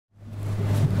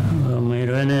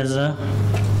mwiriwe neza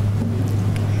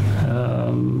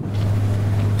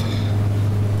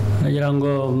nagira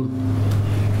ngo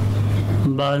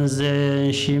mbanze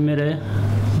nshimire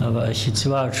abashyitsi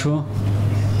bacu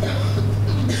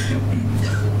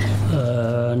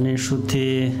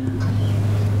n'inshuti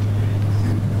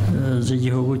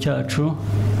z'igihugu cyacu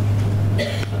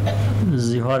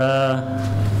zihora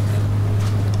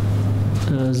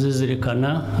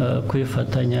zizirikana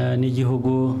kwifatanya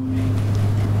n'igihugu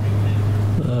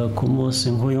ku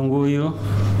munsi nk'uyu nguyu.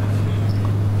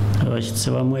 Abashyitsi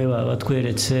bamwe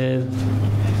batweretse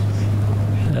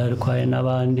hari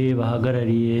n'abandi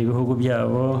bahagarariye ibihugu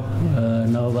byabo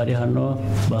nabo bari hano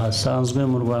bahasanzwe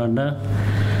mu Rwanda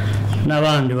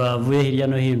n'abandi bavuye hirya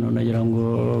no hino, nagira ngo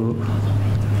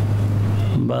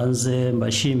mbanze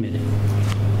mbashimire.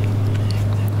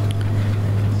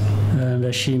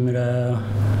 Ndashimira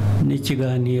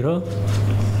n'ikiganiro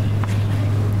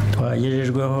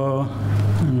twagejejweho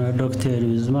na Dr.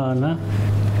 Bizimana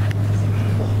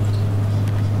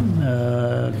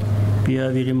biba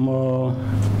birimo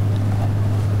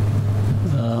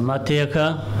amateka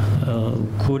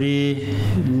kuri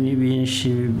byinshi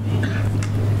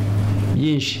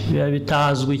biba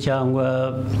bitazwi cyangwa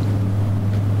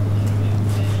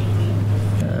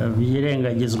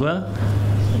byirengagizwa.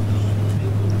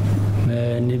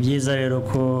 Ni byiza rero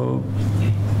ko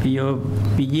iyo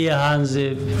bigiye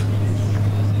hanze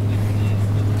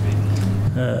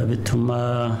bituma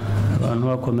abantu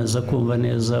bakomeza kumva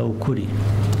neza ukuri,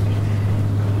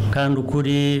 kandi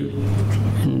ukuri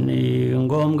ni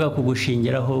ngombwa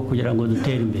kugushingiraho kugira ngo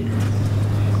dutere imbere.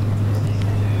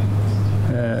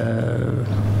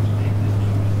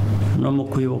 No mu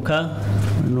kwibuka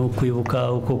ni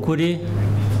ukwibuka uko kuri,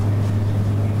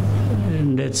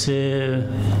 ndetse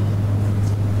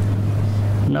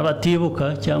n'abatibuka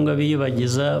cyangwa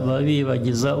biyibagiza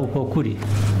bibagiza uko kuri.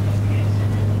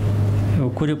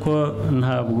 Ukuri ko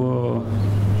ntabwo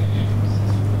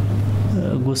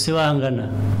gusibangana.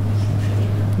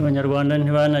 Abanyarwanda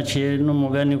ntibanaciye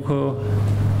n'umugani ko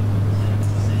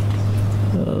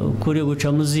ukuri guca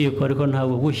mu ziko ariko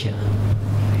ntabwo gushya.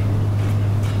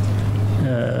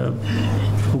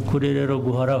 Ukuri rero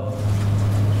guhoraho.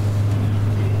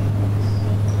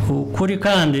 Ukuri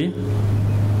kandi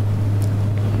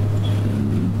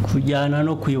kujyana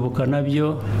no kwibuka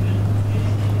nabyo,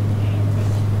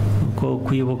 uko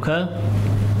kwibuka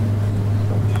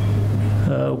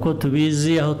uko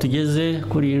tubizi aho tugeze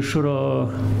kuri iyi nshuro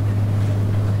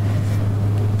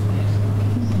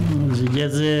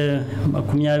zigeze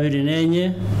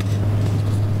 24,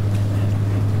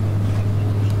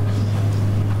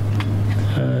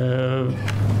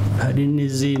 hari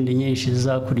n'izindi nyinshi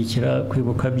zizakurikira.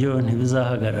 Kwibuka byo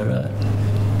ntibizahagarara.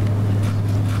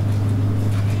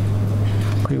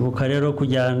 Kwibuka rero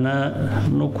kujyana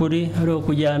n'ukuri, ariho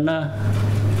kujyana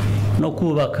no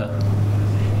kubaka.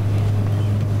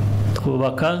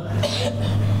 Twubaka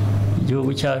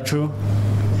igihugu cyacu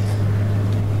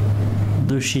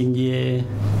dushingiye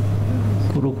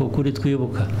kuri uko kuri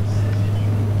twibuka.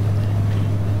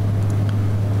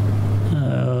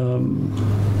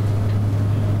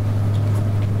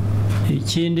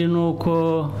 Ikindi ni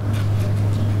uko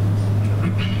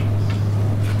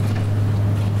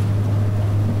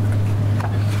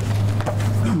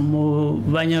mu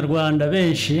Banyarwanda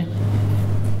benshi,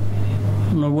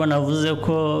 nubwo navuze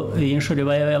ko iyi nshuro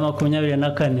ibaye ya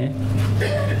 24,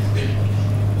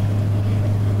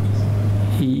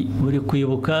 buri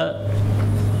kwibuka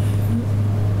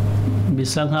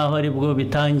bisa nkaho ari bwo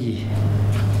bitangiye.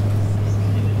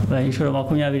 Baye inshuro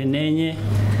 24,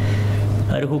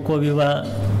 ariko uko biba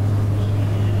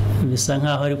bisa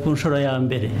nkaho ari ku nshuro ya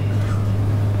mbere.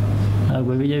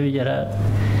 Ntabwo bijya bigera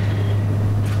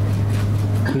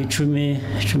ku 10,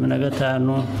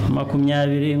 15,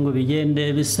 20 ngo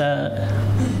bigende bisa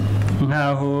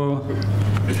nkaho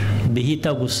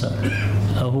bihita gusa,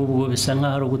 ahubwo bisa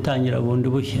nkaho ari gutangira bundi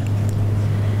bushya.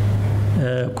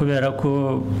 Kubera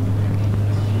ko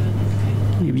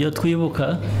ibyo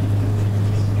twibuka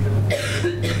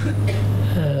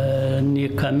ni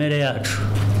kamere yacu,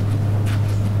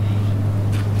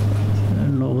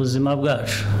 ni ubuzima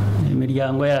bwacu,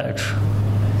 imiryango yacu,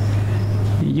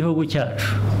 igihugu cyacu.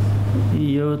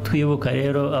 Iyo twibuka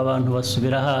rero abantu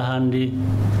basubira hahandi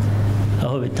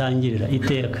aho bitangirira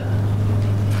iteka.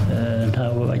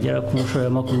 Ntabwo bagera ku nshuro ya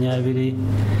 20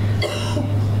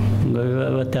 ngo biba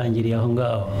batangiriye aho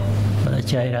ngaho,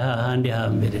 baracyahera hahandi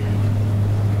hambere.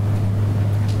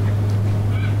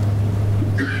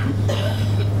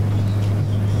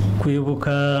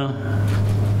 Kwibuka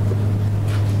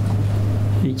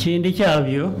ikindi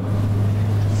cyabyo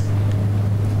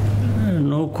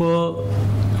ni uko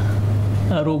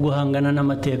ari uguhangana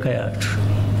n'amateka yacu.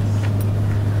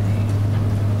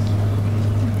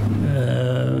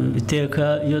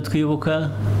 Iteka iyo twibuka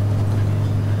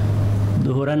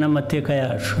duhura n'amateka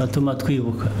yacu atuma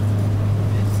twibuka,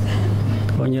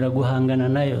 twongera guhangana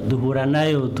nayo, duhura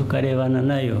nayo, tukarebana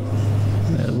nayo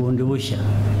bundi bushya.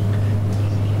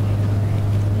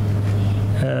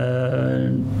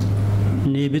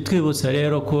 Ni ibitwibutsa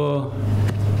rero ko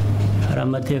hari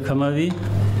amateka mabi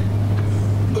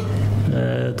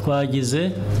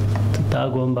twagize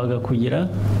tutagombaga kugira.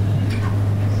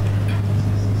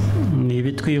 Ni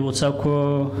ibitwibutsa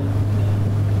ko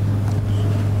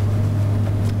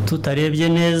tutarebye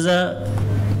neza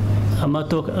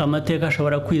amateka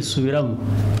ashobora kwisubiramo,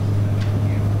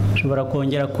 ashobora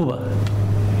kongera kuba.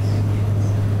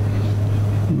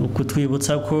 Ni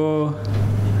ukutwibutsa ko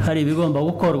hari ibigomba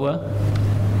gukorwa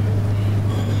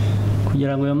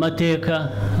kugira ngo ayo mateka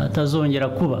atazongera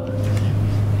kuba.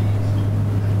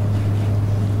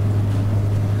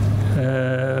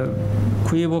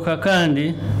 Kwibuka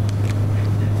kandi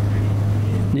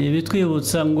ni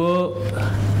ibitwibutsa ngo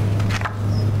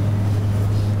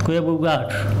twebwe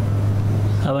ubwacu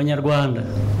Abanyarwanda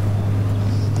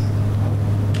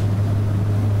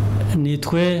ni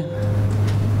twe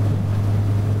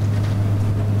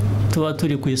tuba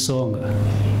turi ku isonga.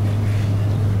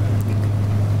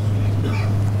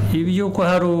 Iby'uko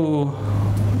hari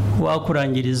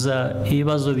wakurangiriza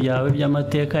ibibazo byawe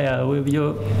by'amateka yawe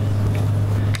byo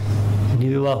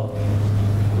ntibibaho.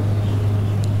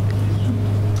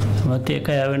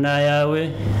 Amateka yawe ni ayawe,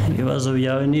 ibibazo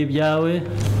byawe ni ibyawe.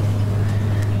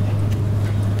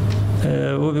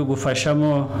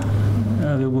 Ubigufashamo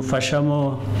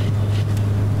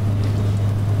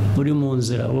uri mu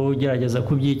nzira, wowe ugerageza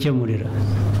kubyikemurira.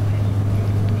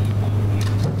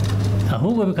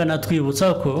 Ahubwo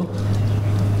bikanatwibutsa ko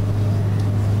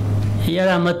iyo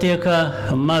ari amateka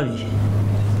mabi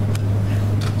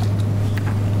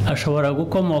ashobora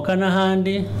gukomoka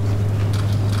n'ahandi,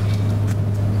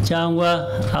 cyangwa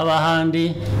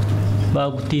abahandi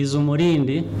bagutiza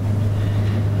umurindi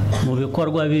mu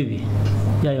bikorwa bibi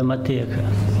by'ayo mateka.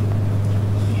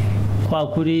 Kwa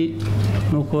kuri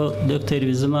nuko Dr.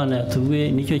 Bizimana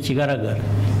yatubwiye nicyo kigaragara.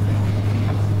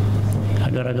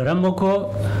 Hagaragaramo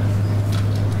ko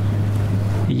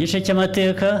igice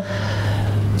cy'amateka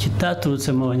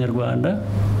kitaturutse mu Banyarwanda,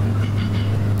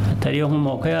 atariyo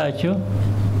nkomoko yacyo,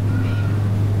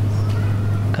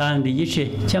 kandi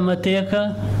igice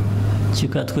cy'amateka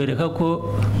kikatwereka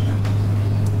ko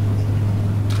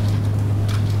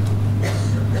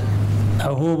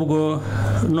ahubwo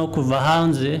no kuva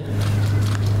hanze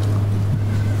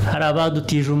hari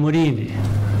abadutije umurindi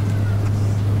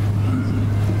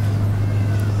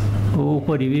wo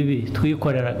gukora ibibi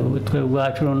twikorera twe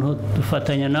ubwacu, noneho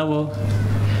dufatanya nabo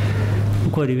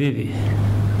gukora ibibi.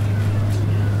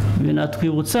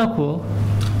 Binatwibutsa ko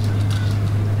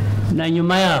na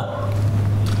nyuma yaho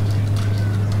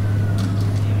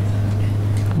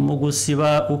mu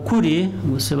gusiba ukuri,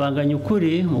 gusibanganya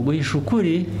ukuri, mu guhisha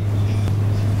ukuri,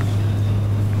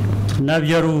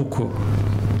 nabyo ari uko,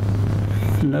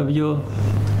 nabyo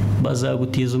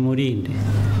bazagutiza umurindi.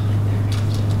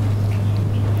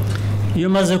 Iyo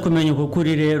umaze kumenya uko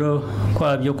kuri rero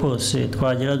kwabyo kose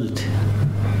twagira dute?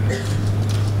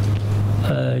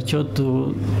 Icyo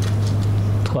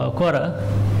twakora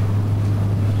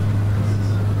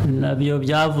nabyo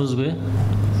byavuzwe,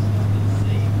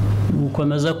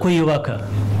 gukomeza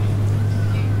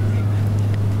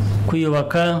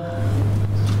kwiyubaka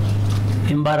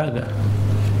imbaraga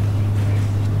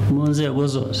mu nzego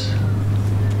zose.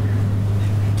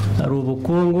 Hari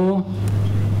ubukungu,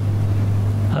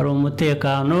 hari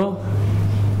umutekano,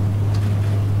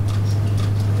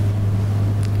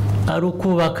 ari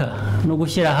ukubaka no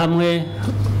gushyira hamwe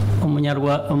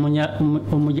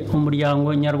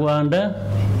umuryango nyarwanda.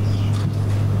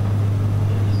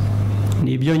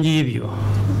 Ni ibyo ngibyo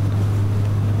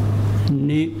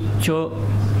nicyo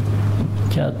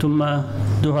cyatuma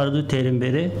duhora dutera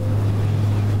imbere,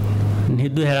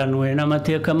 ntiduheranwe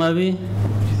n'amateka mabi,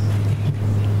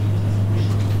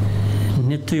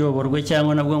 ntituyoborwe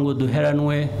cyangwa nabwo ngo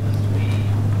duheranwe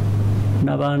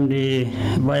n'abandi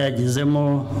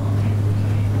bayagizemo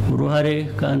uruhare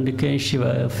kandi kenshi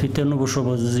bafite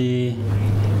n'ubushobozi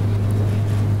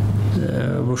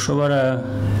bushobora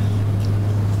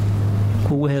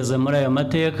kuguheza muri ayo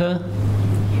mateka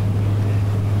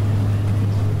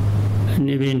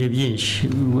n'ibindi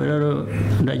byinshi. Ubwo rero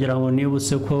ndagira ngo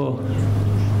nibutse ko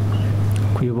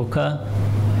kwibuka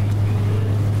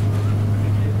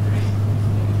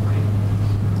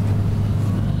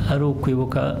ari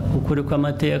ukwibuka ukuri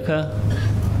kw'amateka,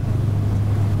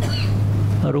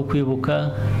 ari ukwibuka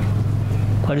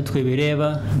ko ari twe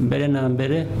bireba mbere na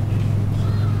mbere,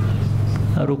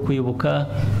 ari ukwibuka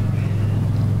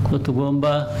ko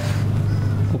tugomba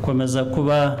gukomeza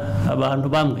kuba abantu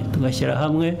bamwe tugashyira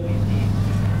hamwe,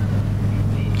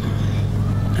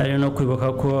 ari no kwibuka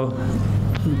ko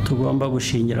tugomba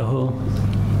gushingiraho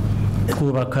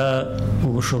kubaka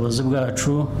ubushobozi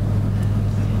bwacu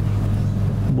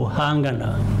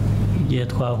buhangana igihe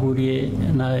twahuriye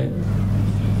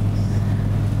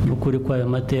n'ukuri kw'ayo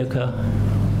mateka,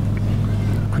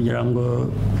 kugira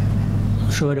ngo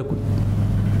dushobore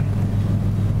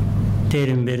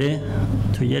gutera imbere,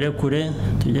 tugere kure,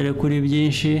 tugere kuri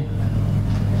byinshi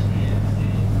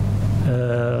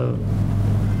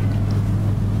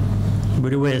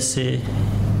buri wese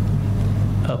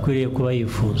akwiriye kuba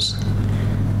yifuza.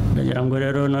 Ndagira ngo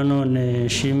rero nanone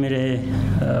nshimire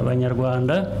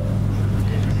abanyarwanda,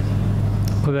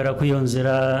 kubera ko iyo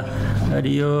nzira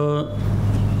ariyo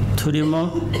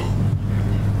turimo,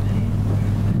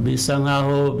 bisa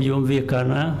nkaho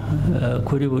byumvikana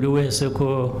kuri buri wese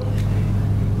ko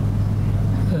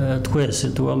twese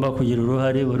tugomba kugira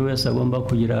uruhare, buri wese agomba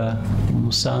kugira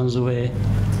umusanzu we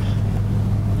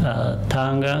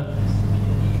atanga,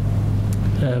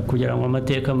 kugira ngo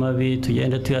amateka mabi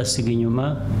tugende tuyasiga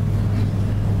inyuma,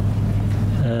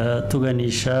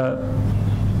 tuganisha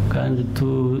kandi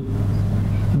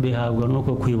tubihabwa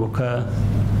n'uko kwibuka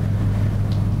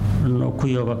no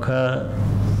kuyoboka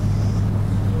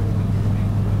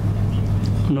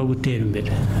no gutera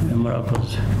imbere.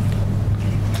 Murakoze.